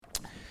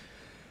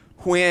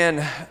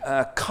When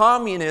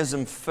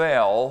communism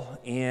fell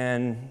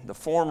in the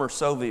former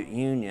Soviet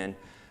Union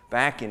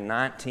back in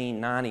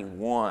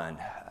 1991,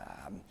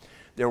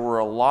 there were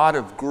a lot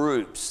of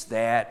groups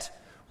that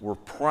were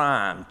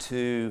primed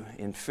to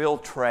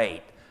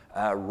infiltrate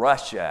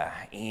Russia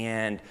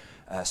and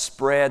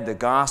spread the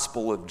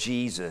gospel of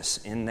Jesus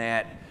in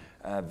that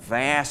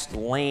vast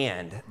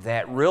land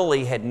that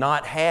really had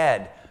not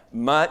had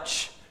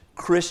much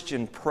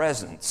Christian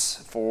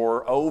presence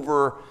for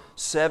over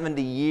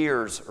 70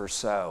 years or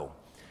so.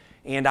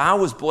 And I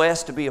was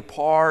blessed to be a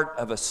part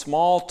of a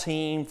small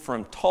team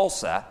from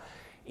Tulsa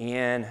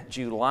in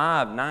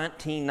July of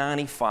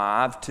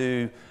 1995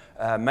 to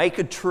make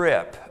a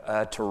trip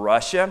to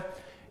Russia.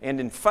 And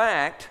in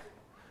fact,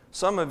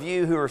 some of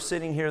you who are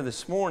sitting here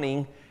this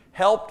morning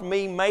helped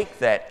me make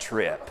that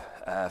trip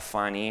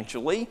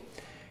financially.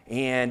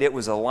 And it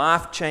was a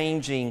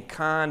life-changing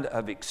kind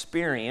of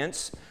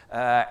experience.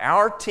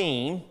 Our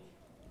team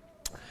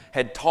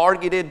had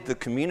targeted the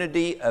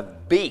community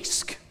of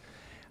Bisk.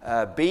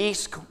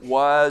 Bisk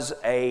was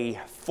a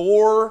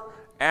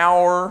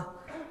 4-hour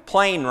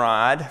plane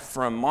ride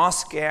from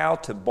Moscow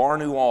to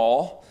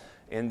Barnaul,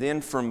 and then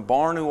from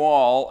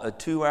Barnaul, a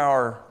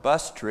 2-hour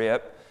bus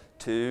trip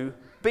to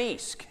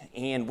Bisk.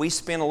 And we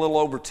spent a little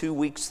over 2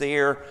 weeks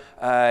there.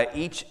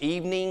 Each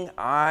evening,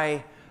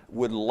 I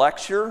would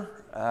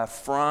lecture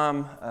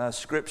from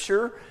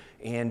Scripture.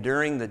 And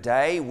during the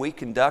day, we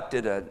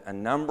conducted a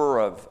number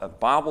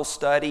of Bible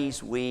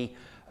studies. We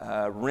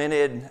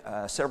rented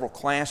several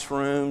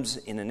classrooms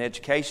in an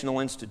educational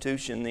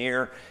institution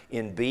there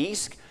in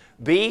Bisk.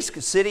 Bisk,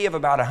 a city of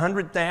about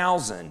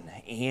 100,000,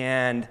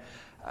 and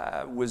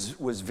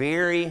was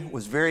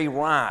very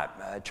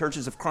ripe.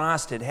 Churches of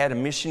Christ had a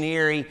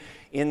missionary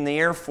in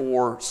there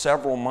for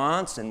several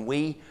months, and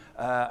we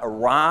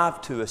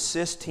arrived to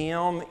assist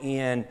him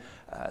in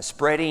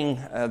spreading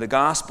the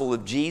gospel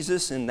of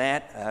Jesus in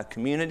that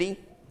community.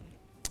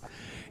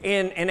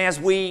 And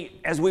as we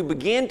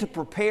began to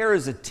prepare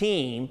as a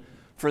team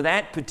for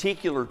that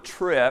particular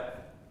trip,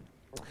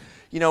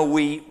 you know,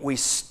 we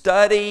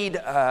studied,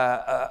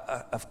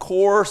 of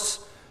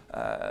course,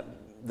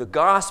 the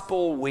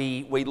gospel.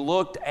 We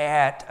looked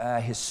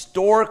at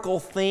historical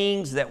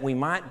things that we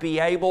might be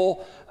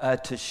able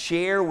to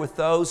share with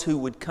those who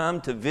would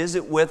come to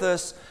visit with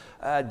us.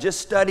 Just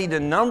studied a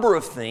number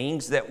of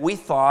things that we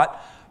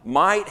thought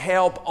might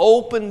help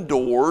open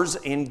doors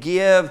and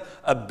give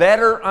a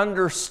better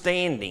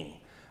understanding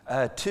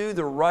to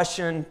the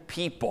Russian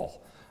people,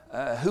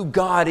 who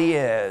God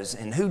is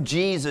and who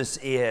Jesus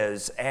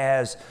is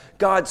as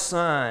God's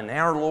Son,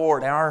 our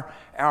Lord,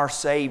 our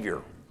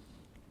Savior.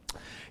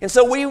 And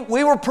so we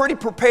were pretty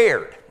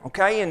prepared,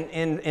 okay,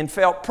 and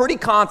felt pretty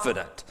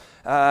confident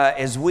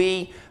as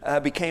we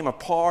became a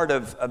part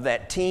of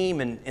that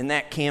team and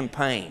that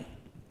campaign.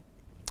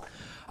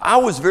 I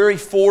was very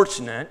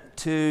fortunate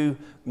to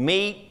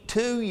meet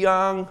 2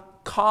 young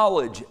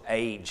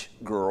college-age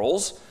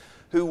girls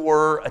who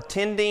were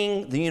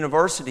attending the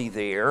university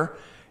there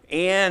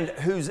and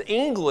whose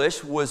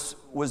English was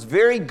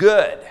very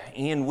good.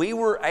 And we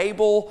were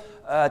able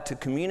to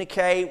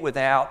communicate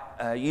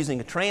without using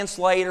a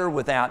translator,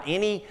 without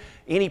any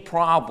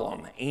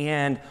problem.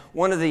 And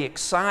one of the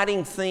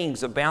exciting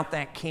things about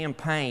that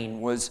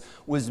campaign was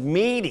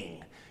meeting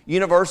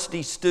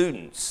university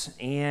students,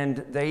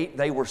 and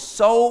they were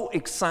so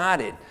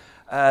excited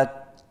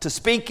to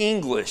speak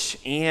English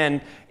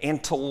and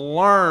to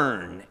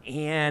learn,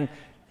 and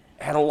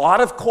had a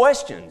lot of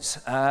questions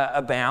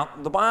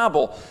about the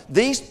Bible.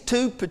 These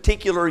 2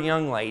 particular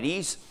young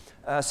ladies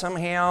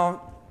somehow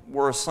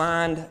were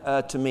assigned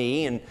to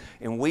me, and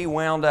we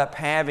wound up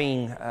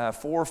having 4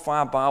 or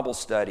 5 Bible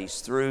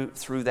studies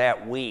through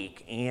that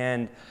week,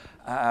 and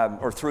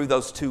or through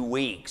those 2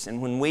 weeks.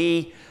 And when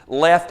we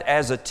left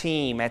as a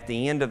team at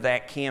the end of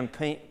that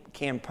campaign,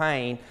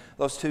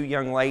 those 2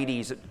 young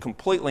ladies,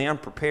 completely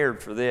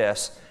unprepared for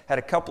this, had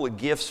a couple of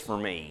gifts for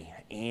me.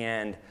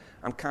 And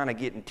I'm kind of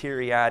getting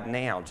teary-eyed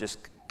now just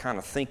kind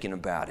of thinking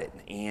about it.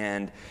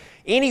 And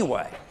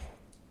anyway,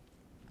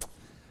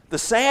 the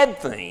sad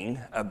thing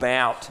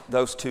about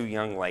those 2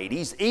 young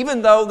ladies,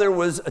 even though there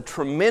was a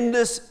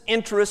tremendous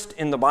interest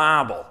in the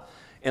Bible,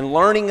 and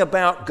learning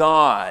about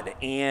God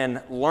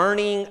and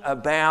learning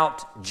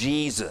about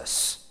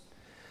Jesus,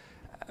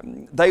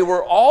 they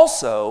were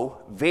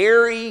also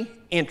very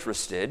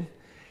interested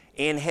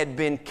and had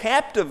been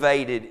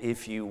captivated,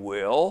 if you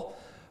will,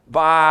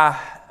 by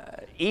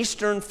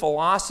Eastern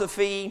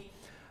philosophy,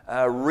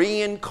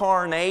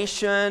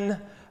 reincarnation,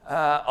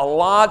 a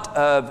lot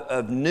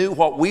of new,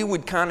 what we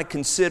would kind of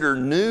consider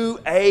New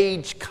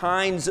Age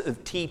kinds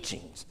of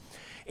teachings.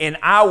 And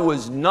I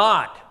was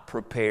not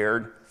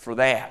prepared for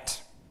that.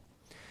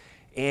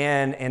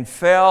 And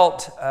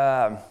felt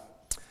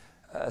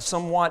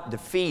somewhat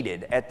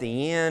defeated at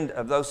the end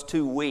of those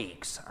 2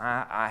 weeks.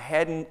 I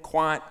hadn't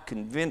quite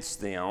convinced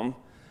them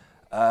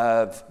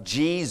of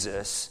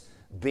Jesus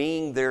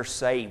being their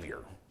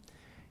Savior.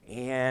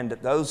 And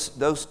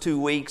those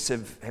 2 weeks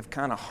have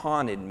kind of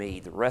haunted me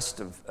the rest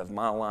of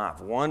my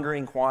life,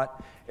 wondering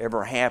what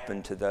ever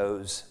happened to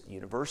those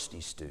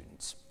university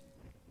students.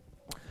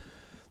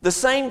 The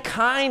same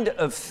kind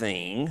of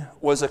thing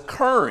was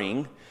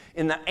occurring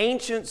in the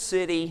ancient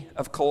city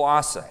of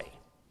Colossae.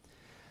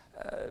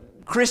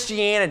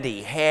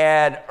 Christianity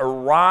had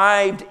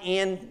arrived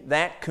in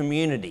that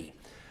community,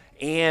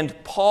 and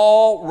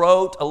Paul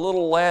wrote a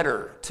little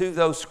letter to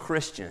those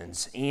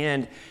Christians,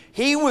 and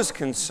he was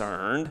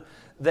concerned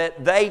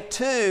that they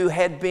too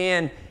had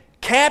been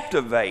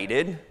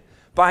captivated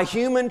by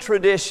human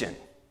tradition.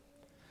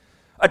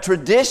 A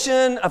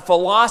tradition, a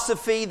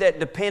philosophy that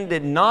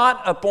depended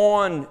not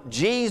upon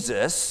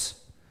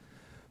Jesus,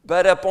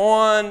 but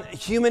upon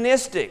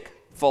humanistic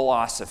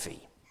philosophy.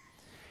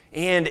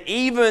 And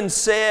even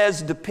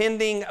says,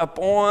 depending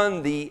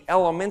upon the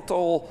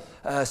elemental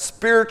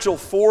spiritual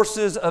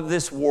forces of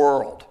this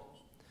world.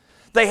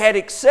 They had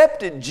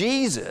accepted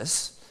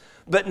Jesus,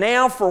 but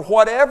now for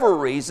whatever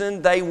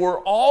reason, they were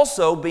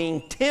also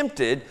being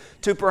tempted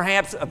to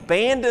perhaps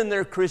abandon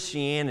their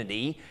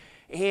Christianity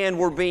and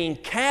were being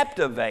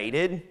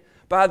captivated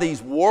by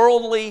these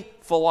worldly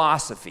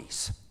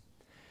philosophies.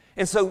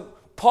 And so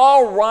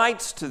Paul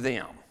writes to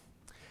them,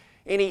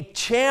 and he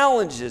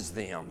challenges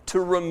them to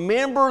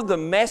remember the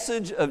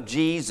message of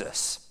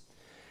Jesus.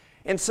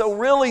 And so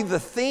really the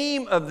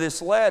theme of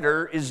this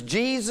letter is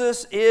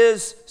Jesus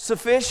is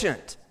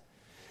sufficient.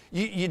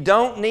 You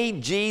don't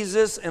need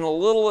Jesus and a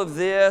little of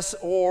this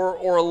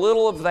or a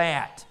little of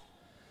that.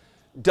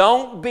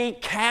 Don't be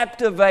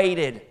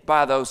captivated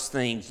by those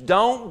things.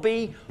 Don't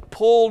be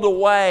pulled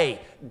away.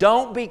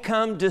 Don't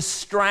become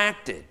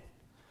distracted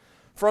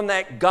from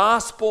that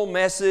gospel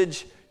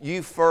message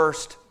you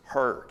first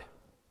heard.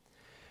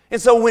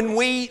 And so when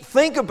we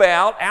think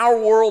about our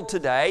world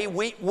today,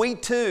 we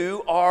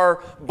too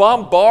are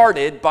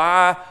bombarded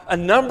by a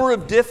number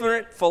of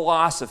different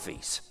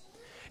philosophies.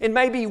 And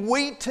maybe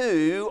we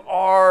too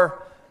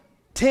are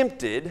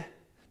tempted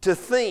to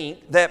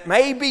think that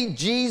maybe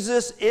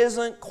Jesus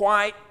isn't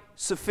quite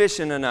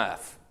sufficient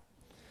enough.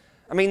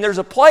 I mean, there's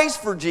a place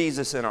for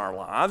Jesus in our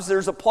lives.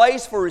 There's a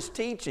place for His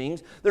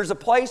teachings. There's a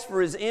place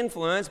for His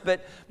influence.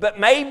 But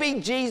maybe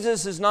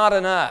Jesus is not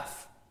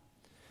enough.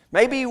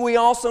 Maybe we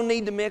also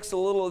need to mix a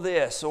little of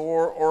this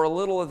or a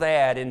little of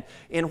that.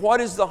 And what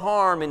is the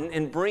harm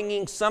in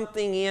bringing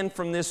something in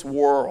from this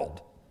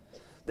world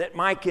that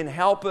can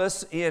help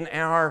us in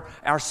our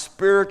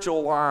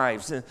spiritual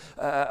lives?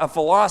 A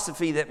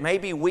philosophy that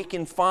maybe we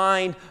can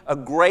find a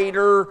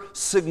greater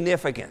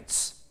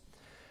significance.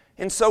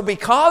 And so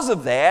because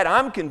of that,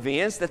 I'm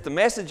convinced that the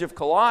message of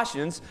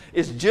Colossians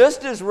is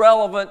just as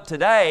relevant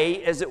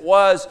today as it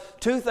was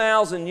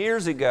 2,000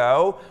 years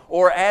ago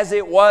or as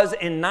it was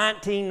in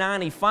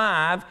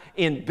 1995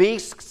 in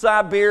Biysk,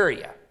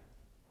 Siberia.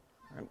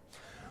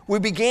 We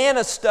began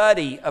a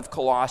study of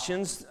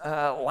Colossians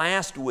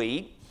last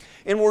week,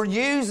 and we're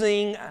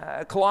using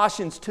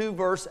Colossians 2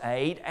 verse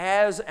 8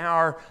 as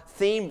our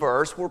theme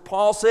verse where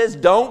Paul says,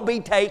 don't be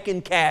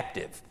taken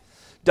captive.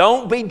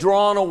 Don't be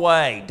drawn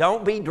away.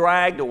 Don't be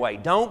dragged away.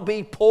 Don't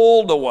be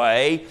pulled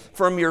away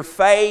from your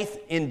faith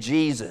in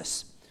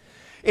Jesus.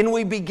 And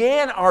we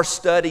began our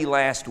study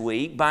last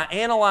week by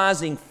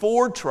analyzing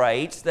 4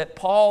 traits that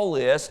Paul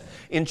lists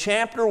in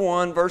chapter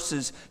 1,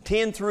 verses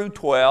 10 through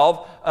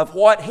 12, of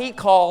what he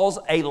calls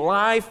a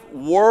life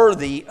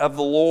worthy of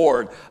the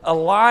Lord, a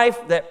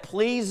life that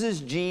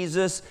pleases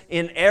Jesus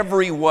in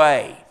every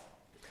way.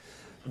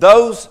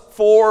 Those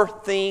 4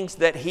 things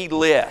that he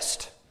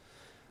lists.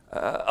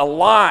 A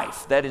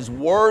life that is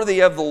worthy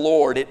of the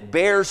Lord. It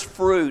bears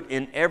fruit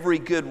in every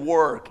good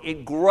work.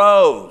 It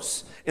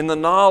grows in the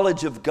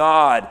knowledge of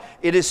God.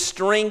 It is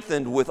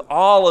strengthened with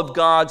all of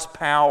God's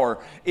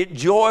power. It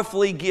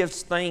joyfully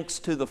gives thanks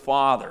to the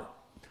Father.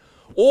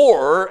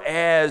 Or,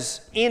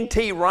 as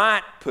N.T.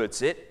 Wright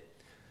puts it,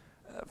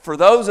 for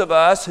those of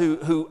us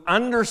who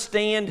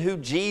understand who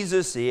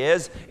Jesus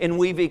is and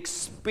we've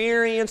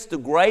experienced the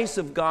grace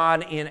of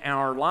God in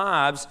our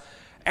lives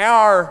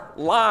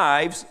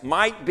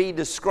might be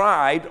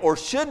described or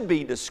should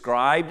be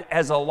described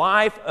as a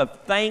life of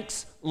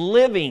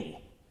thanksgiving.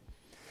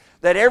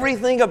 That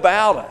everything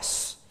about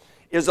us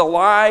is a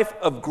life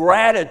of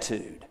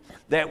gratitude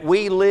that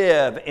we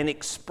live and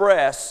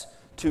express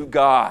to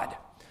God.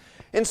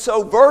 And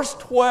so verse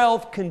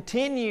 12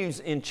 continues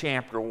in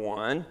chapter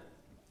 1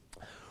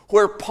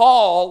 where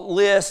Paul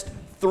lists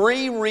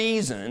 3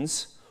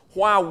 reasons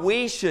why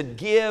we should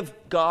give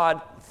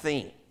God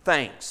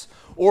thanks.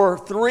 Or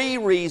 3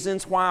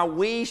 reasons why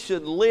we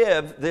should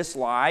live this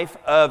life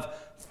of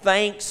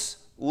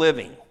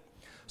thanksgiving.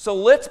 So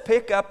let's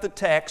pick up the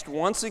text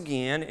once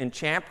again in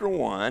chapter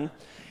 1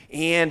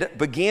 and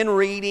begin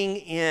reading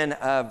in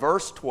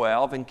verse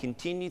 12 and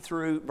continue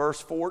through verse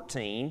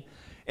 14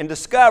 and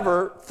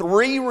discover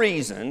 3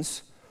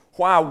 reasons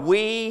why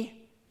we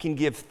can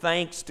give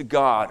thanks to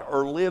God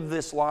or live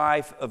this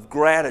life of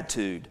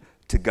gratitude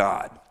to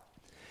God.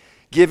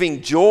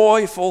 Giving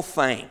joyful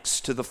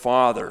thanks to the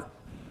Father,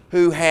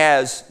 who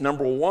has,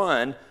 number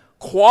 1,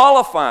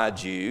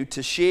 qualified you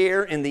to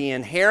share in the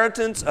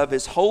inheritance of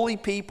his holy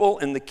people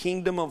in the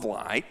kingdom of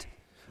light.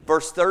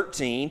 Verse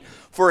 13,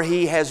 for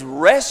he has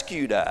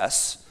rescued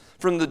us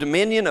from the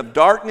dominion of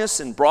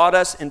darkness and brought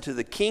us into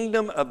the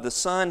kingdom of the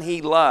Son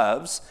he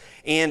loves,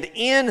 and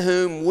in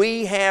whom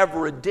we have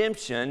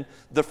redemption,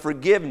 the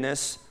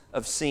forgiveness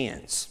of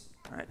sins.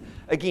 All right.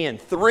 Again,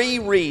 3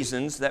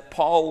 reasons that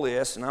Paul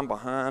lists, and I'm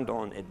behind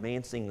on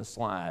advancing the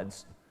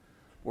slides.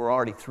 We're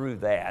already through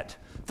that.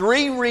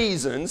 3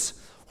 reasons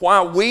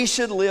why we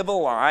should live a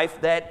life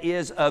that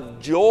is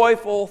of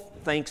joyful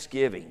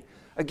thanksgiving.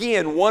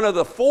 Again, one of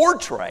the 4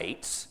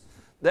 traits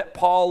that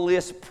Paul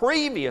lists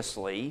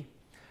previously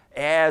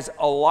as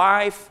a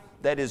life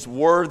that is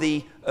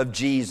worthy of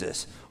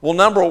Jesus. Well,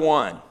 number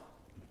 1,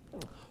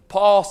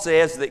 Paul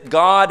says that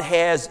God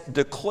has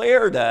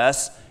declared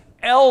us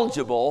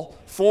eligible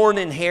for an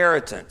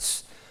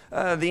inheritance. The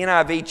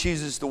NIV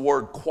chooses the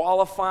word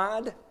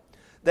qualified.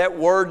 That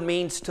word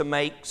means to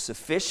make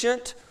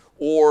sufficient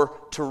or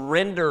to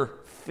render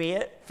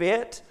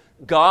fit.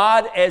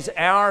 God, as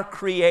our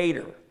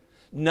Creator,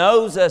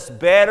 knows us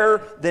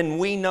better than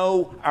we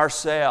know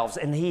ourselves,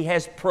 and He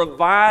has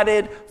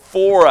provided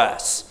for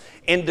us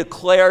and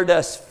declared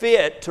us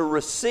fit to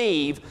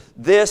receive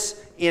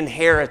this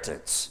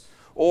inheritance.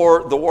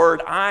 Or the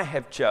word I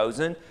have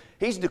chosen,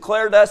 He's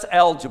declared us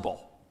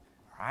eligible,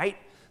 right?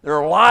 There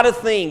are a lot of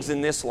things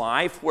in this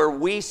life where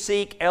we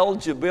seek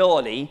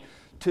eligibility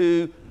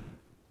to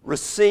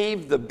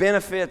receive the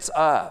benefits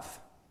of.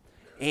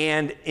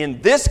 And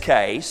in this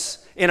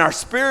case, in our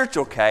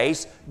spiritual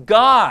case,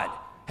 God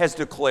has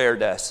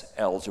declared us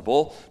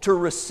eligible to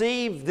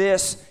receive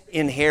this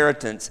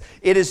inheritance.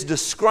 It is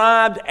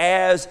described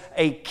as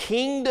a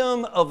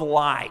kingdom of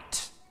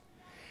light.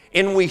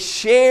 And we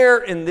share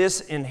in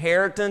this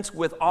inheritance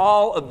with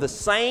all of the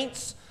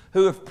saints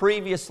who have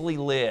previously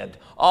lived,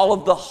 all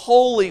of the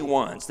holy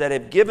ones that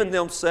have given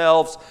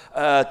themselves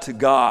to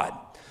God.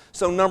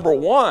 So number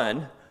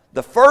 1,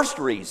 the first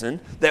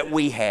reason that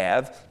we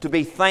have to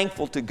be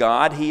thankful to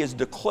God, He has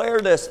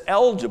declared us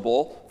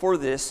eligible for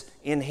this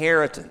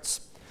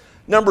inheritance.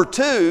 Number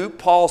 2,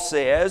 Paul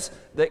says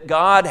that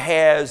God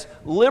has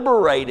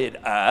liberated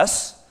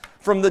us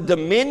from the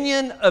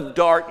dominion of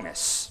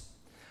darkness.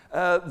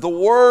 The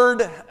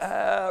word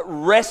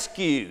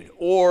rescued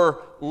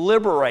or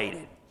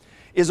liberated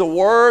is a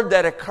word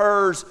that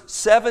occurs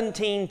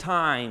 17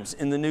 times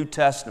in the New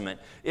Testament.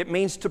 It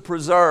means to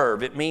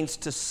preserve, it means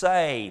to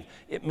save,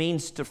 it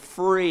means to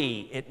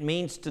free, it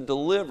means to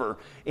deliver.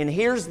 And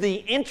here's the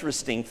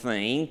interesting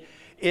thing,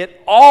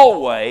 it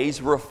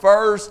always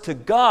refers to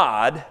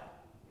God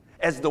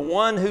as the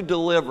one who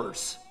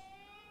delivers.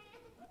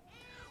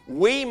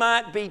 We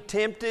might be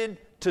tempted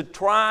to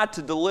try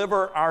to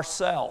deliver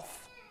ourselves,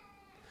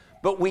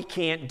 but we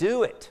can't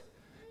do it.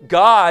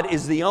 God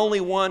is the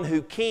only one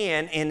who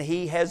can, and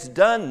He has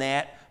done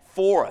that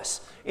for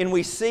us. And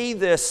we see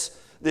this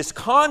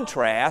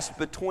contrast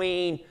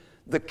between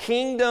the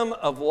kingdom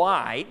of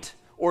light,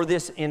 or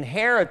this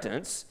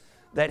inheritance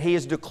that He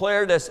has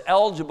declared us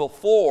eligible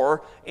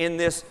for, in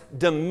this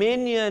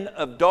dominion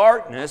of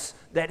darkness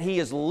that He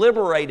has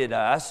liberated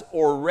us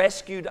or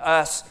rescued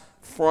us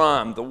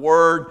from. The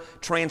word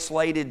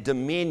translated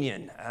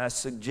dominion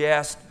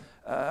suggests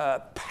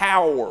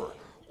power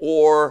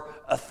or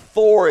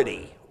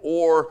authority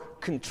or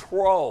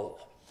control.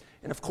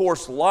 And of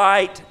course,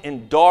 light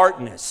and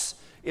darkness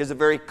is a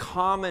very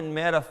common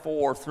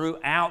metaphor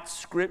throughout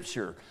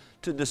Scripture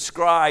to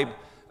describe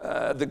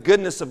the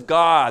goodness of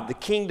God, the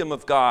kingdom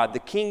of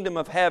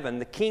heaven,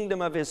 the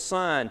kingdom of His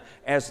Son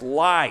as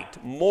light,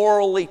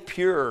 morally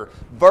pure,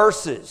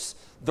 versus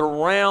the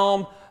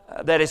realm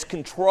that is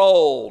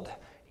controlled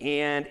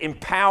and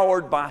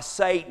empowered by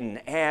Satan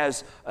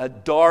as a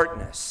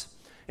darkness.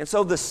 And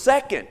so the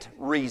second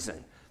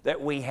reason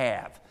that we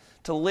have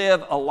to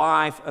live a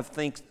life of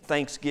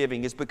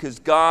thanksgiving is because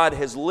God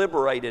has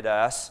liberated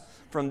us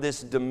from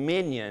this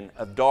dominion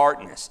of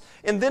darkness.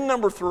 And then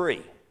number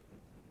 3,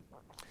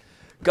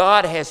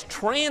 God has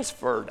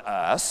transferred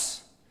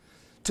us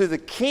to the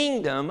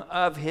kingdom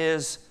of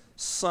His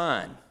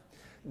Son.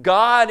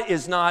 God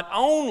is not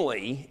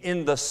only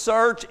in the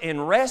search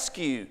and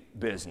rescue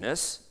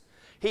business,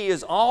 He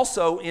is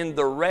also in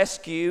the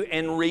rescue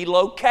and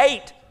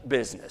relocate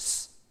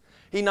business.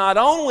 He not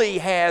only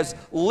has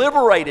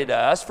liberated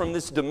us from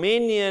this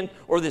dominion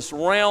or this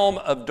realm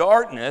of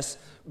darkness,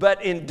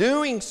 but in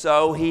doing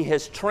so, He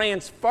has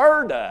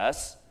transferred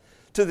us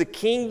to the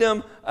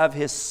kingdom of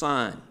His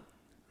Son.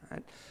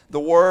 Right? The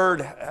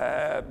word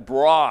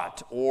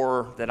brought,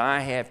 or that I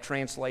have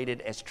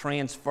translated as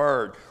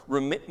transferred,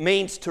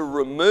 means to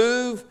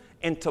remove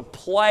and to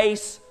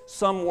place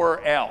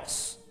somewhere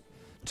else,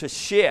 to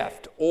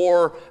shift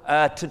or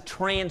to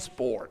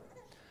transport.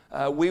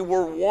 We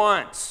were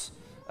once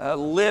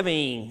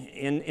living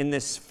in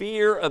this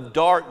sphere of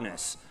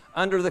darkness,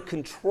 under the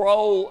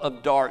control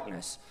of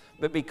darkness.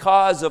 But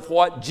because of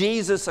what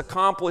Jesus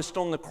accomplished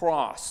on the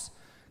cross,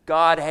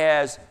 God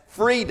has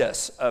freed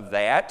us of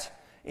that,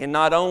 and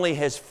not only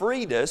has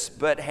freed us,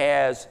 but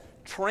has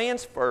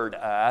transferred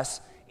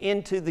us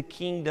into the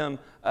kingdom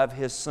of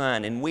His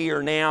Son. And we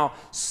are now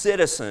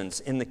citizens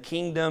in the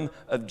kingdom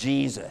of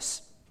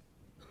Jesus.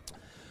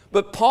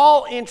 But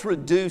Paul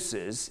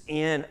introduces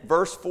in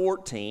verse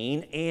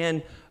 14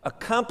 an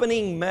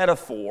accompanying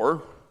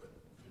metaphor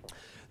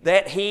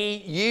that he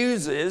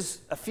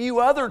uses a few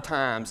other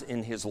times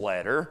in his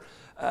letter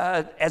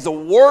as a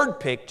word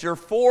picture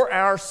for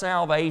our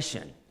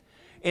salvation.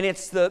 And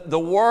it's the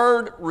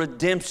word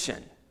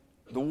redemption.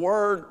 The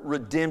word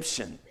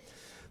redemption.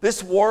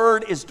 This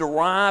word is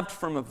derived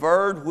from a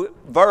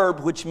verb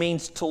which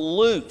means to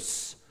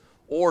loose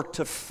or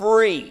to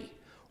free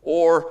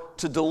or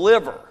to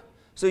deliver.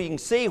 So you can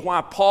see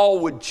why Paul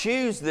would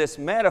choose this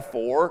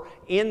metaphor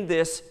in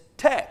this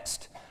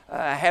text,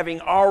 having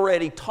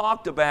already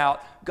talked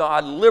about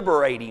God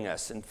liberating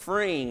us and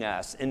freeing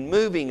us and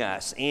moving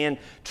us and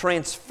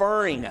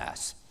transferring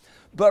us.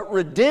 But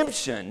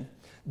redemption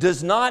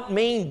does not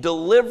mean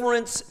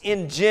deliverance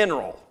in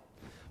general,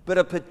 but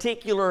a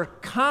particular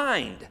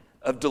kind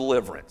of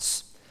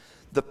deliverance.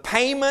 The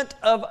payment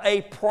of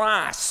a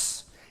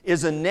price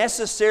is a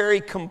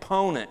necessary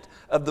component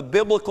of the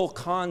biblical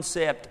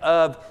concept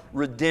of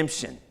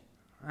redemption.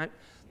 Right?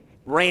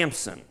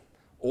 Ransom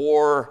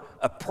or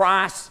a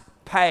price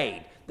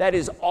paid. That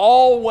is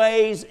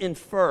always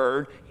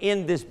inferred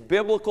in this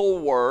biblical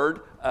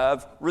word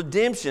of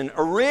redemption.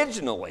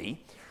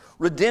 Originally,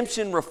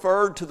 redemption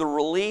referred to the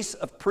release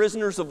of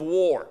prisoners of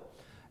war.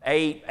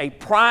 A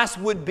price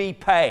would be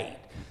paid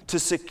to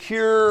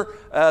secure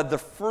the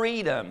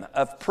freedom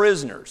of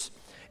prisoners.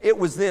 It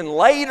was then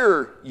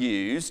later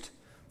used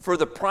for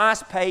the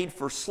price paid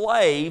for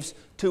slaves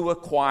to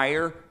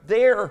acquire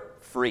their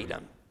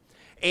freedom.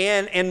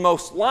 And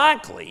most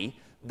likely,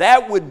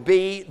 that would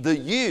be the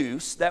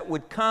use that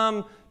would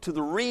come to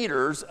the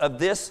readers of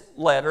this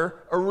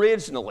letter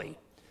originally.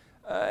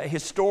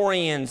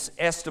 Historians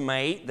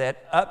estimate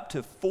that up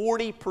to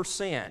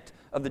 40%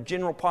 of the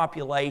general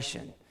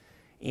population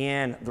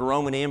in the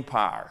Roman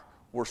Empire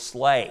were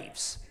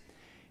slaves.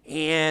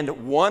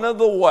 And one of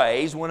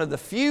the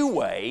few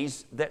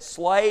ways that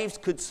slaves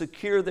could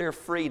secure their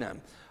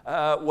freedom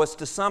was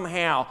to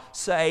somehow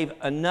save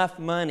enough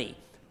money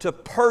to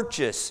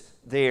purchase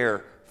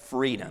their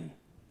freedom.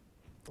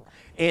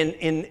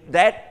 And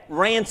that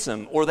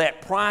ransom or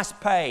that price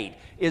paid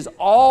is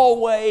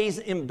always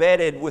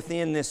embedded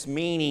within this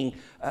meaning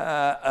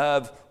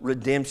of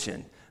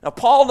redemption. Now,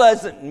 Paul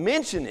doesn't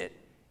mention it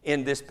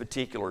in this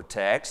particular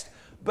text,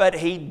 but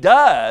he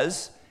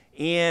does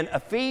in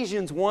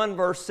Ephesians 1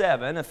 verse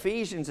 7.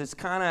 Ephesians is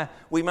kind of,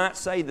 we might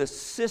say, the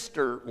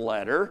sister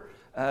letter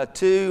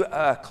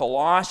to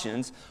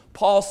Colossians.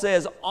 Paul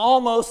says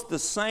almost the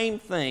same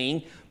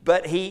thing,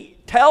 but he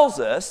tells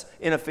us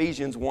in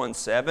Ephesians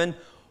 1:7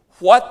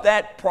 what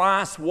that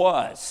price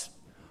was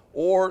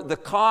or the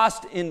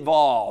cost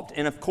involved.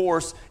 And of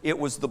course, it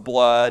was the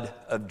blood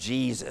of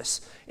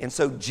Jesus. And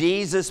so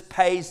Jesus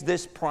pays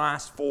this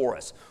price for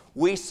us.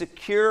 We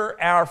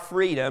secure our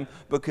freedom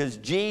because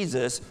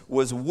Jesus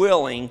was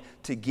willing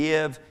to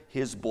give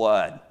His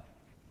blood.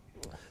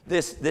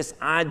 This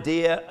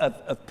idea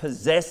of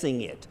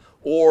possessing it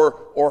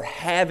or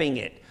having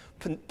it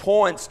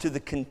points to the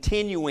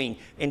continuing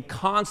and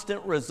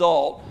constant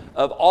result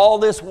of all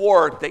this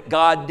work that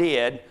God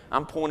did.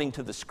 I'm pointing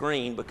to the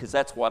screen because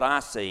that's what I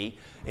see,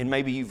 and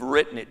maybe you've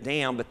written it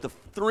down, but the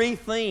three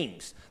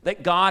things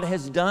that God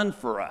has done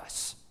for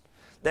us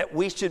that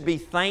we should be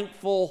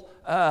thankful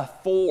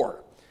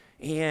for.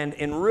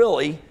 And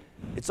really,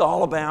 it's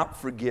all about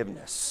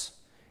forgiveness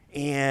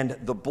and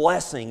the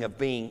blessing of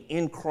being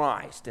in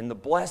Christ and the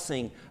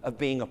blessing of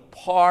being a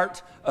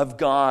part of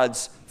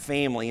God's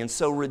family. And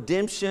so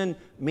redemption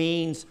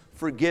means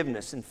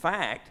forgiveness. In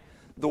fact,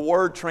 the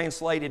word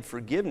translated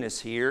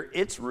forgiveness here,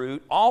 its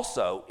root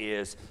also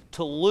is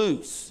to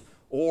loose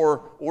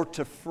or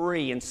to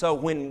free. And so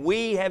when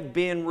we have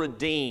been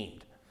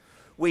redeemed,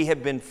 we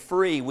have been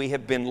free, we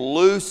have been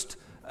loosed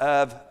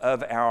of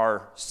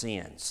our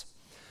sins.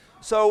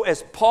 So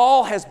as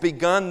Paul has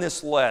begun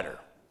this letter,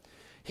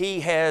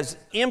 he has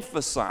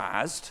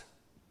emphasized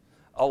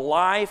a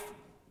life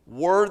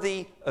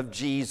worthy of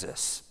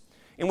Jesus.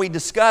 And we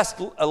discussed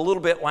a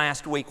little bit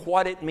last week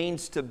what it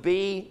means to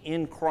be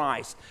in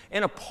Christ.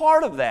 And a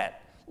part of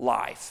that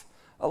life,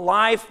 a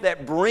life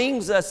that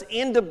brings us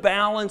into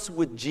balance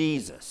with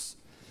Jesus,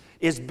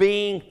 is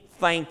being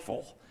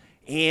thankful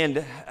and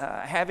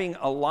having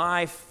a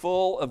life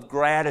full of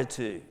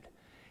gratitude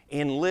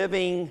and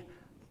living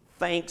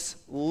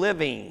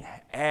thanks-living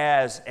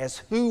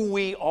as who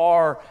we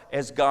are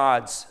as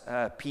God's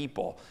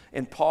people.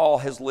 And Paul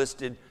has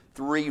listed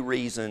 3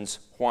 reasons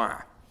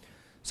why.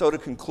 So to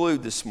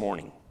conclude this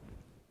morning,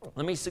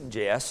 let me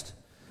suggest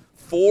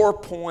 4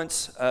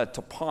 points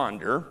to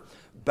ponder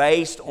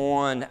based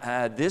on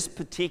this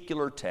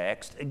particular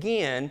text.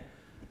 Again,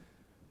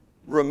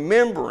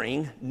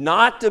 remembering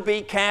not to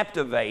be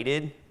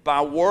captivated by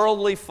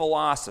worldly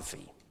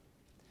philosophy,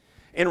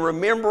 and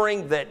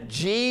remembering that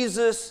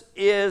Jesus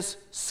is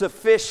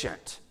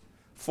sufficient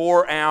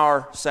for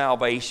our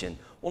salvation.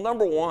 Well,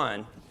 number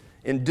one,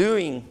 in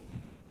doing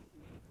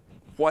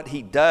what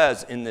he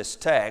does in this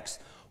text,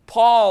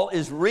 Paul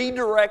is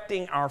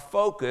redirecting our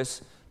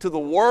focus to the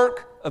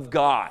work of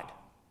God.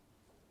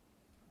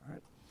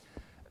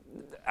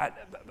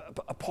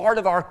 A part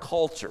of our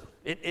culture,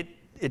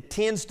 it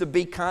tends to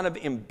be kind of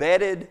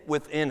embedded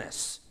within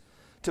us,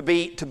 to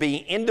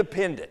be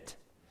independent,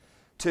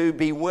 to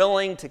be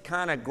willing to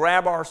kind of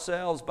grab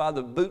ourselves by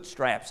the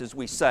bootstraps, as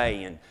we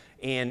say,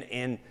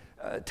 and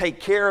take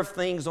care of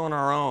things on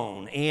our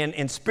own.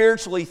 And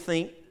spiritually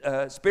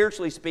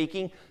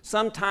speaking,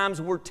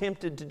 sometimes we're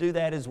tempted to do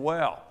that as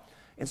well.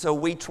 And so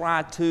we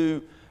try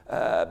to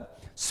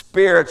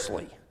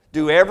spiritually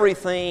do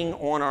everything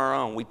on our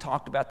own. We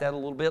talked about that a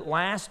little bit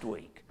last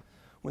week,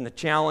 when the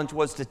challenge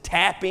was to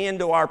tap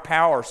into our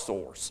power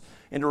source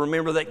and to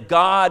remember that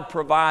God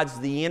provides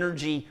the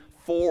energy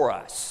for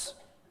us.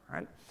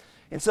 Right?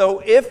 And so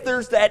if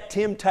there's that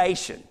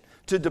temptation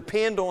to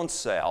depend on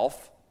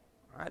self,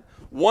 right,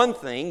 one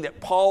thing that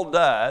Paul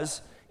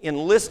does in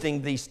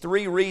listing these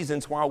 3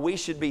 reasons why we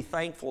should be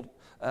thankful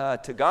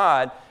to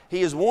God,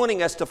 he is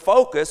wanting us to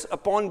focus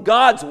upon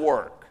God's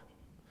work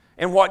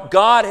and what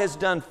God has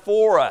done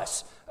for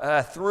us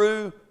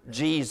through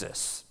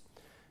Jesus.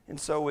 And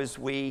so as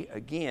we,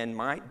 again,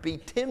 might be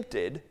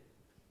tempted,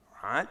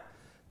 right,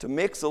 to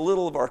mix a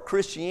little of our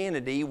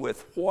Christianity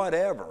with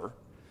whatever,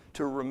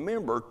 to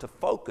remember to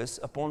focus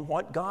upon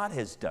what God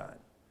has done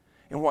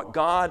and what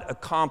God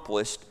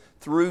accomplished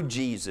through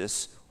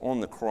Jesus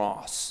on the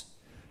cross.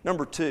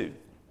 Number 2,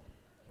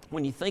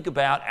 when you think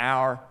about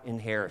our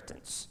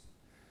inheritance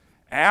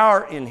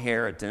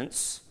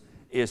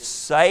is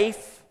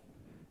safe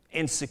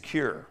and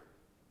secure.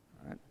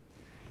 Right?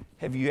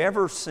 Have you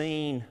ever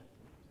seen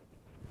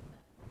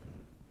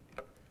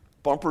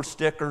bumper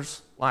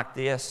stickers like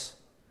this?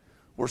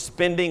 We're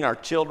spending our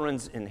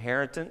children's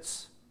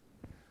inheritance.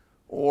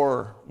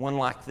 Or one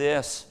like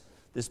this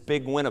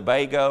big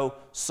Winnebago,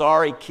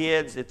 sorry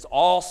kids, it's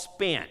all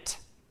spent.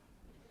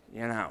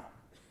 You know,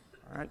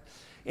 right?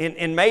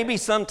 And maybe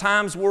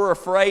sometimes we're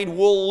afraid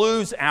we'll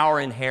lose our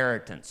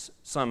inheritance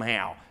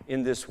somehow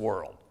in this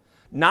world.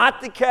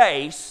 Not the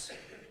case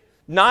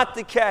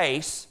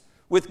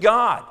with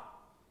God.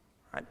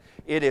 Right?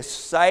 It is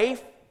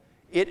safe,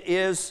 it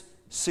is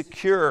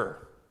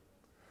secure.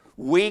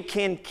 We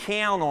can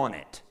count on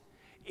it.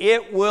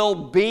 It will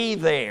be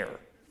there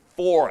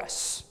for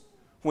us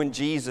when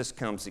Jesus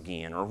comes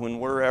again, or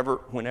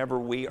whenever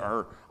we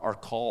are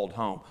called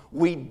home.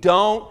 We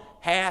don't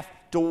have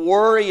to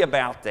worry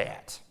about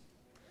that.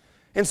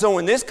 And so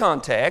in this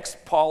context,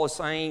 Paul is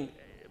saying,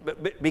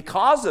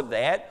 because of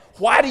that,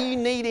 why do you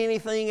need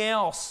anything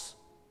else?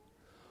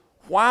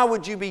 Why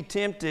would you be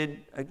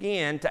tempted,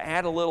 again, to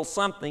add a little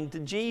something to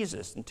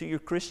Jesus and to your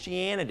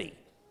Christianity?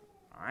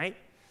 All right?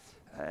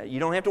 You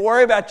don't have to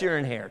worry about your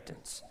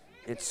inheritance.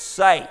 It's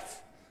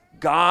safe.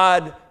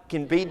 God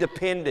can be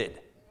depended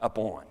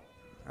upon. All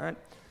right?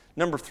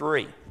 Number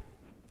 3,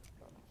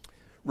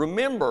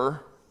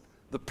 remember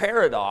the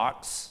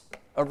paradox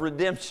of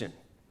redemption.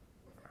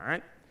 All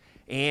right?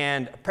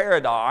 And a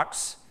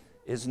paradox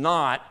is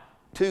not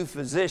 2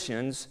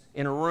 physicians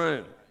in a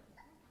room.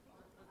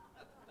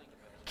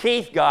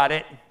 Keith got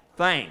it.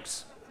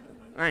 Thanks.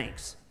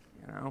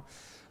 You know,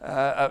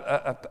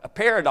 a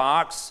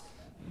paradox,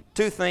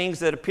 2 things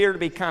that appear to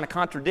be kind of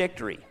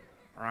contradictory,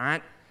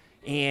 right?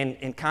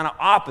 And kind of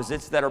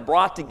opposites that are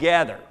brought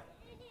together.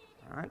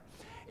 Right?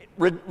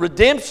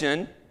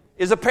 Redemption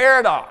is a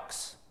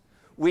paradox.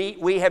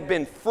 We have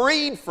been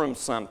freed from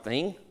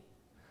something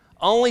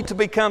only to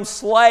become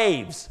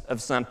slaves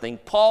of something.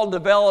 Paul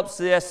develops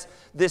this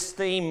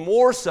theme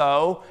more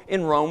so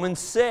in Romans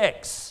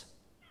 6.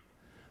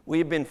 We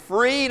have been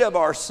freed of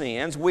our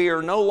sins. We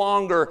are no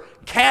longer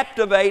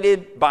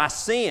captivated by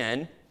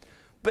sin,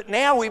 but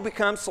now we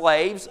become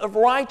slaves of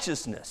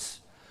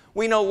righteousness.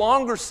 We no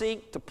longer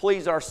seek to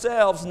please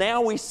ourselves.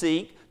 Now we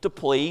seek to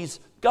please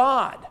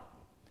God.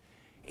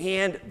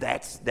 And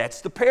that's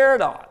the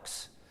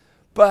paradox.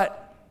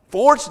 But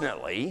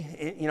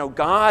fortunately, you know,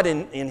 God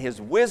in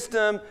His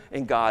wisdom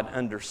and God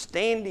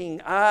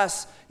understanding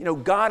us, you know,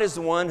 God is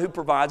the one who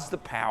provides the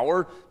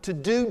power to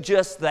do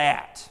just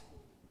that.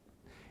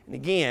 And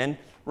again,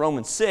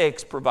 Romans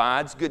 6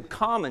 provides good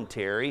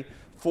commentary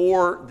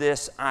for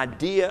this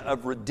idea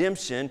of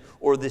redemption,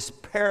 or this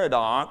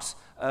paradox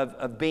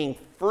of being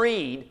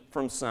freed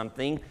from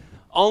something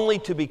only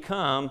to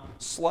become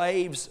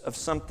slaves of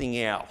something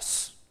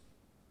else.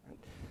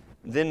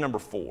 Then number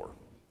 4.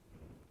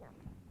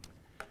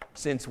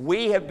 Since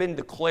we have been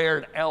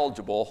declared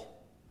eligible,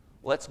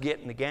 let's get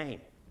in the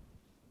game.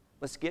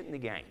 Let's get in the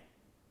game.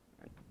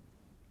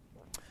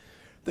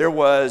 There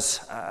was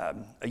a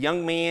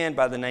young man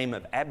by the name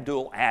of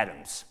Abdul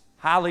Adams,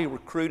 highly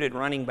recruited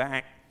running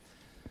back,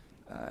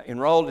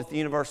 enrolled at the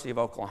University of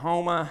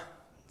Oklahoma.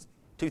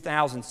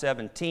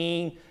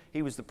 2017,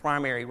 he was the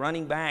primary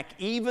running back,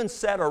 even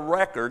set a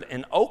record,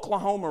 an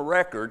Oklahoma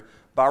record,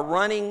 by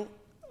running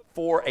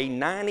for a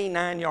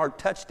 99-yard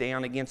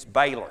touchdown against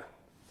Baylor.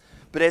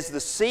 But as the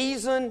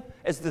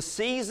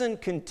season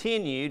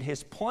continued,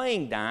 his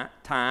playing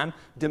time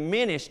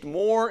diminished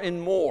more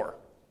and more.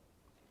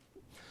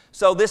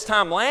 So this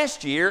time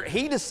last year,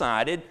 he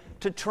decided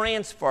to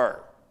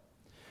transfer.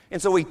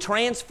 And so he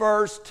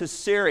transfers to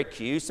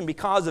Syracuse, and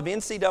because of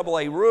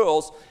NCAA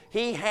rules,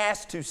 he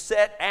has to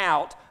set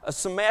out a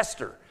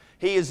semester.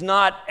 He is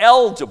not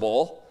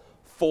eligible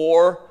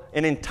for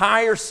an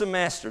entire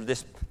semester,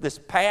 this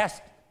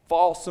past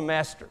fall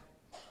semester.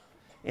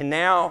 And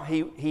now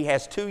he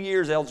has 2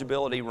 years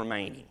eligibility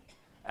remaining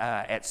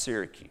at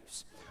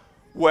Syracuse.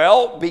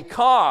 Well,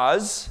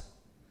 because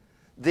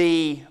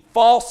the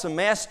fall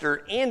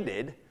semester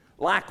ended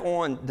like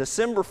on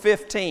December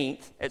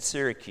 15th at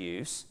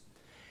Syracuse,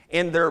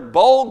 and their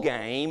bowl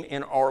game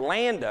in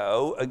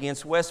Orlando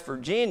against West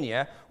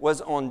Virginia was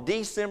on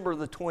December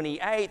the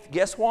 28th,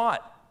 guess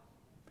what?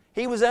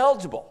 He was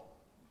eligible.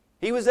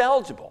 He was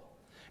eligible.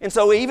 And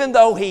so even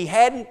though he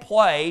hadn't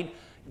played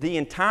the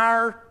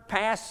entire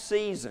past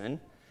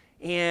season,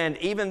 and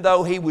even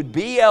though he would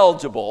be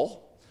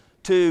eligible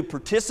to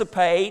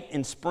participate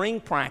in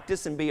spring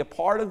practice and be a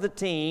part of the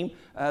team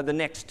the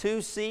next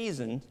 2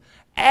 seasons,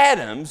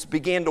 Adams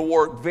began to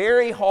work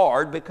very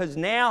hard because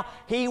now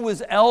he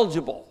was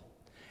eligible.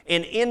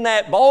 And in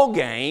that bowl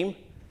game,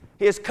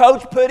 his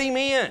coach put him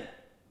in.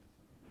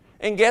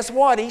 And guess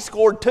what? He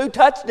scored 2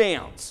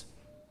 touchdowns.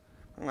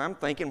 And I'm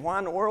thinking, why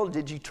in the world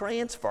did you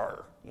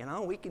transfer? You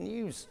know, we can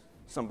use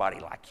somebody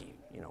like you,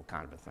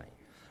 kind of a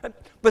thing.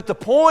 But the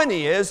point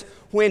is,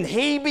 when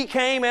he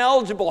became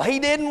eligible, he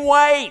didn't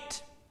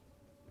wait.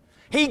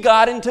 He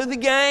got into the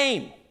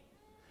game.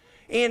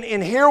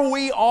 And here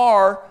we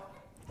are,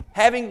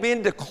 having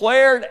been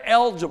declared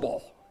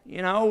eligible.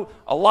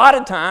 A lot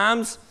of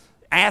times,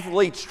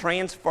 athletes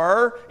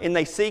transfer and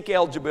they seek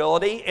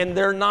eligibility and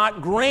they're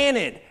not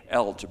granted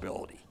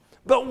eligibility.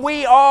 But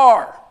we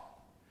are.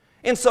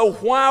 And so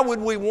why would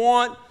we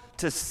want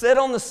to sit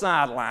on the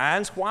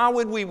sidelines? Why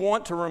would we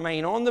want to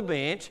remain on the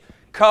bench?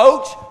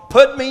 Coach,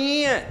 put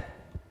me in.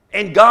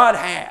 And God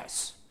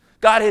has.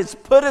 God has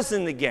put us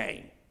in the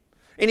game.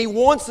 And He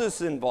wants us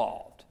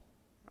involved.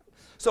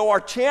 So our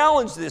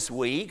challenge this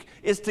week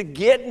is to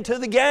get into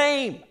the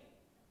game.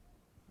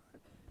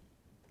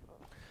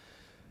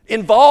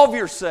 Involve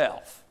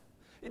yourself.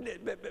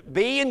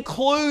 Be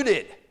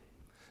included.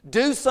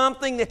 Do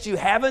something that you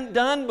haven't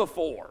done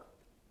before.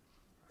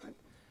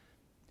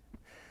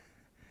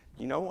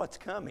 You know what's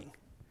coming.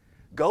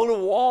 Go to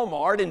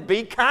Walmart and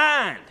be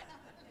kind.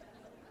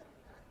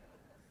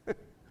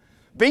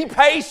 Be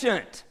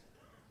patient.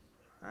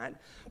 Right?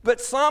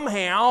 But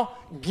somehow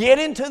get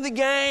into the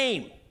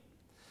game.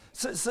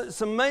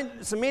 So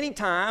many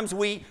times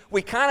we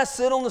kind of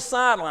sit on the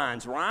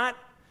sidelines, right?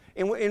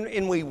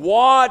 And we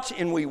watch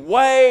and we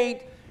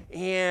wait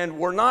and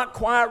we're not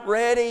quite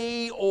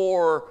ready,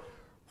 or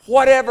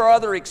whatever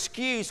other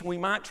excuse we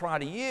might try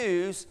to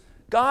use.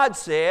 God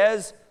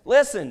says,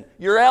 listen,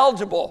 you're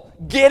eligible.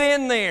 Get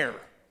in there.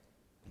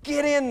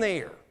 Get in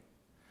there.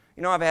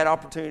 I've had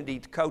opportunity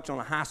to coach on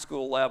a high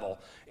school level,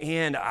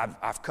 and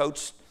I've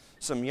coached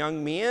some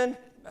young men,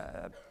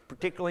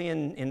 particularly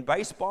in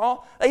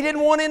baseball. They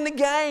didn't want in the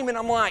game, and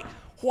I'm like,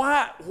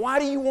 why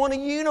do you want a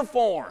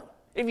uniform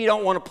if you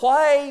don't want to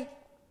play?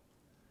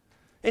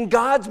 And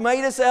God's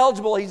made us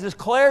eligible. He's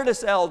declared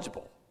us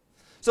eligible.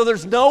 So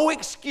there's no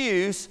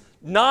excuse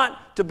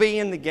not to be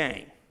in the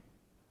game.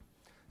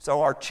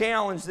 So our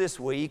challenge this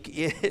week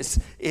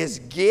is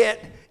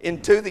get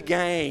into the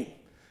game.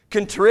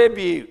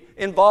 Contribute.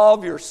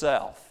 Involve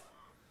yourself.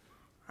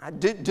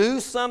 Do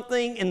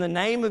something in the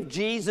name of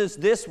Jesus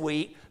this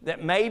week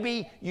that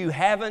maybe you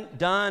haven't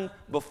done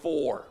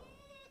before.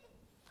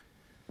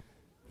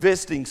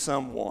 Visiting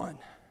someone.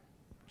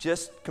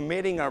 Just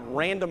committing a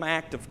random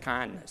act of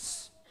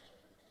kindness.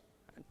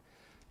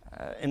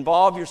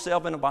 Involve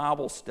yourself in a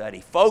Bible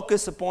study.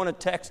 Focus upon a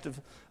text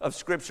of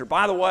Scripture.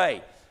 By the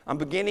way, I'm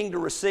beginning to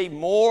receive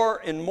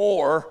more and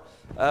more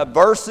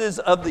verses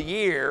of the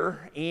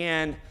year,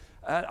 and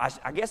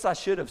I guess I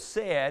should have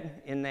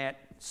said in that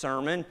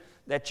sermon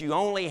that you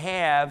only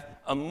have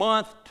a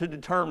month to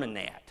determine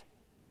that.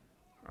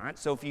 All right,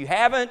 so if you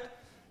haven't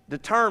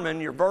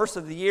determined your verse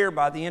of the year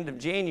by the end of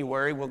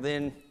January, well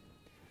then,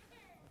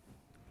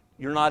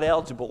 you're not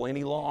eligible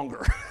any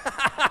longer.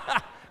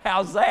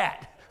 How's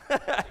that?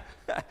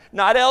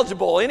 Not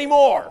eligible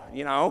anymore,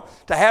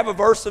 to have a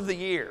verse of the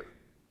year.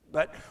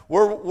 But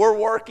we're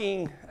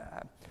working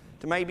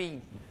to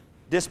maybe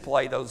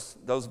display those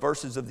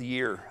verses of the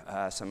year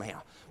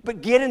somehow.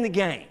 But get in the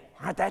game.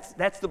 Right?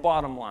 That's the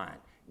bottom line.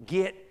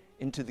 Get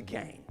into the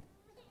game.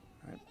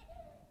 Right?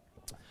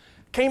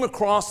 Came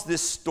across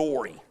this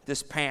story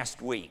this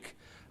past week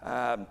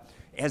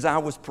as I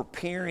was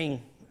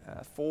preparing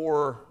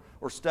for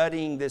or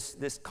studying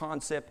this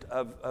concept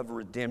of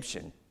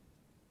redemption.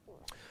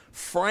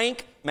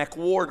 Frank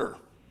McWhorter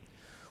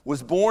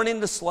was born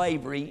into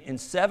slavery in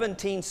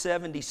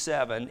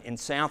 1777 in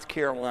South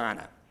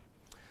Carolina.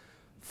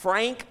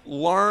 Frank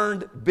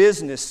learned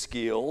business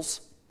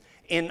skills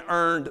and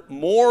earned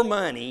more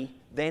money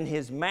than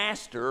his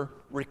master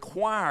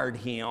required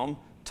him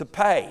to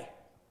pay.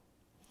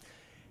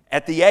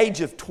 At the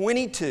age of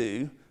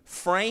 22,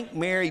 Frank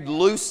married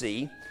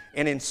Lucy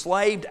an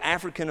enslaved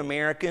African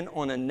American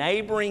on a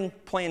neighboring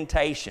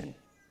plantation.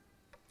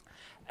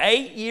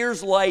 8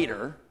 years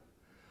later,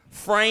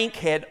 Frank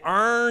had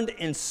earned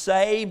and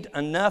saved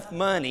enough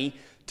money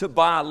to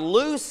buy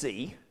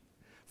Lucy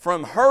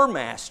from her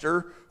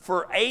master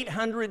for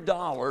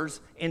 $800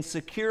 and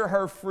secure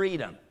her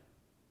freedom.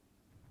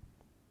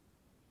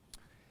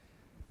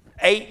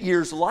 8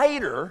 years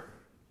later,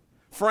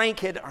 Frank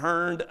had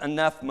earned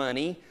enough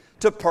money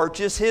to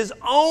purchase his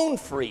own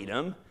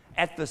freedom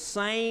at the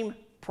same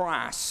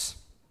price.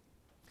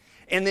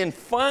 And then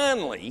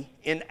finally,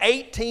 in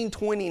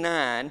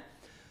 1829,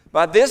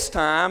 by this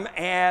time,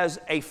 as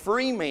a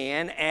free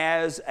man,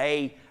 as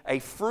a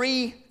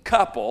free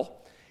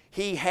couple,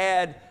 he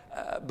had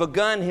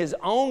begun his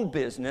own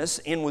business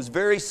and was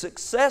very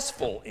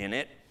successful in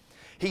it.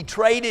 He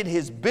traded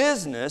his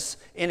business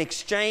in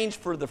exchange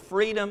for the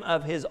freedom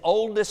of his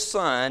oldest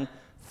son,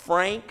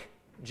 Frank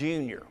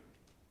Jr.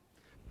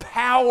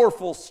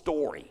 Powerful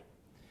story.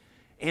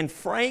 And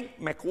Frank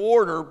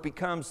McWhorter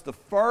becomes the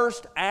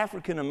first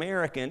African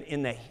American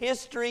in the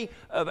history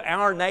of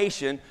our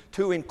nation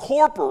to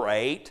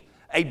incorporate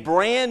a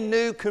brand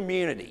new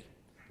community,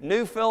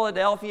 New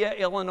Philadelphia,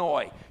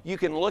 Illinois. You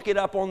can look it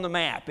up on the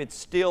map. It's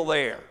still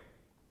there.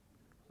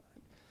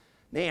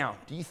 Now,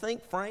 do you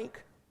think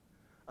Frank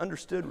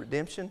understood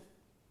redemption?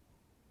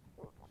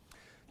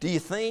 Do you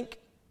think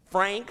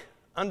Frank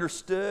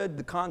understood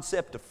the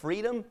concept of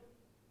freedom?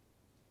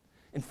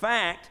 In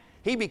fact,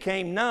 he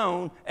became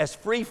known as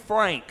Free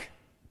Frank.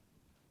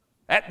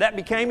 That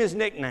became his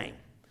nickname.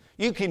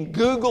 You can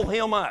Google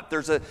him up.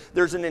 There's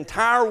an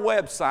entire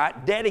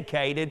website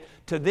dedicated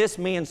to this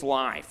man's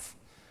life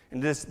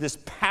and this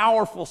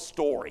powerful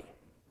story.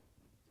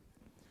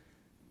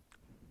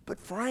 But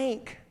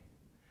Frank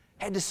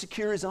had to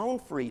secure his own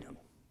freedom.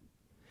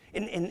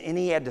 And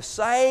he had to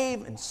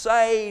save and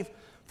save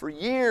for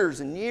years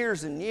and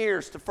years and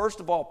years to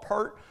first of all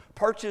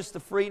purchase the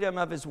freedom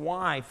of his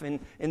wife and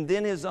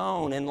then his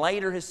own, and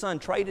later his son.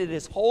 Traded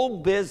his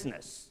whole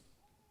business.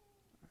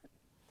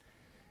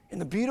 And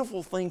the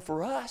beautiful thing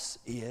for us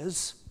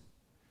is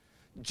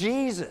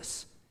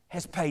Jesus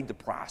has paid the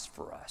price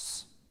for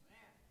us.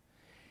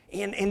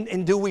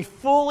 And do we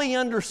fully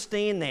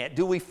understand that?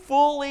 Do we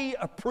fully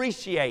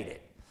appreciate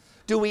it?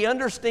 Do we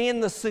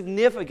understand the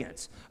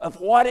significance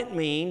of what it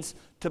means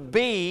to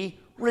be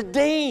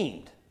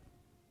redeemed?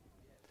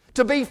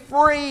 To be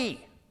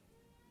free?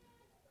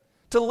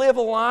 To live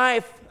a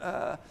life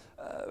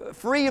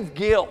free of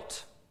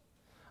guilt,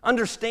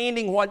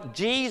 understanding what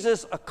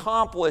Jesus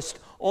accomplished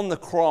on the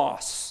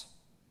cross.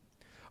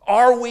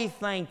 Are we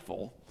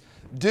thankful?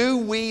 Do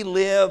we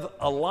live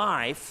a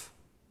life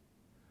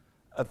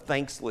of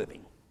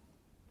thanksgiving?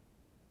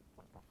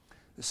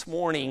 This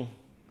morning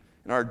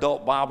in our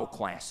adult Bible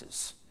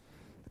classes,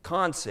 the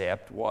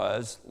concept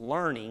was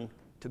learning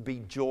to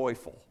be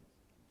joyful.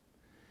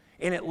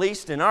 And at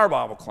least in our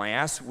Bible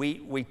class,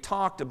 we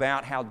talked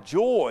about how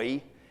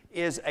joy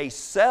is a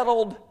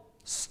settled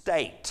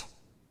state.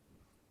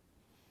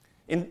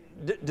 And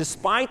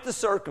despite the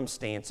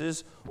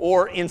circumstances,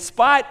 or in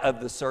spite of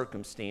the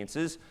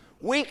circumstances,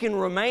 we can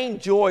remain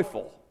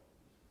joyful.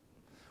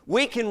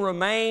 We can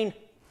remain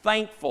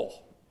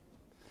thankful.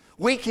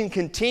 We can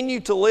continue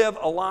to live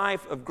a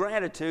life of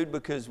gratitude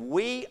because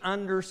we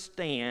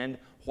understand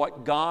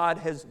what God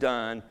has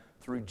done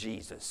through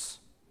Jesus.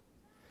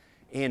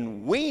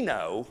 And we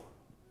know,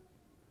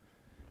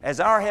 as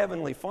our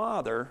Heavenly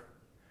Father,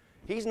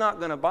 He's not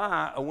going to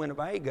buy a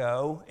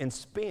Winnebago and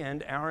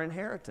spend our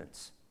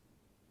inheritance.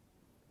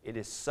 It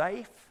is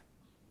safe.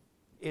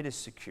 It is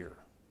secure.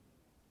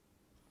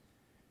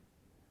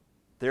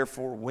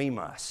 Therefore, we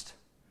must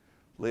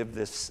live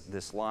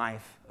this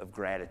life of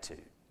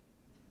gratitude.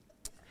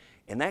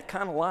 And that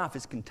kind of life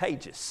is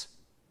contagious,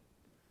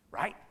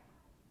 right?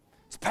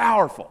 It's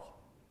powerful.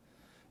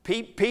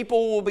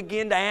 People will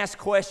begin to ask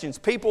questions.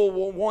 People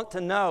will want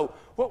to know,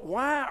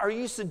 why are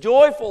you so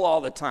joyful all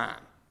the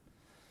time?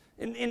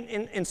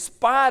 In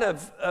spite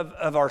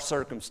of our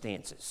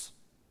circumstances.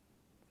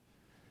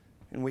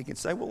 And we can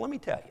say, well, let me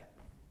tell you.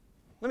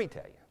 Let me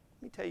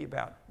tell you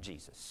about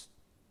Jesus.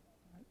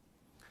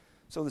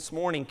 So this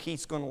morning,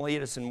 Keith's going to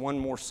lead us in one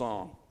more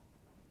song.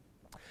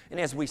 And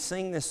as we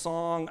sing this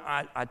song,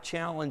 I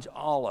challenge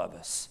all of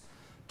us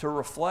to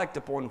reflect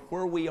upon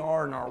where we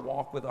are in our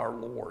walk with our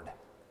Lord.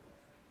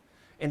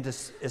 And to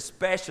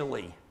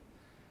especially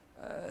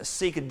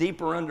seek a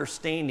deeper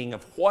understanding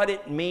of what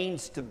it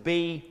means to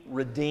be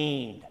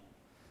redeemed,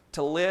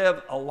 to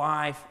live a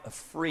life of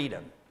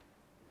freedom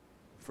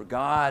for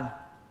God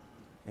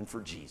and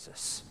for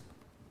Jesus.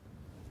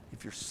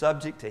 If you're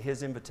subject to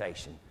His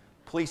invitation,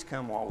 please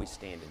come while we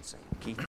stand and sing. Keith.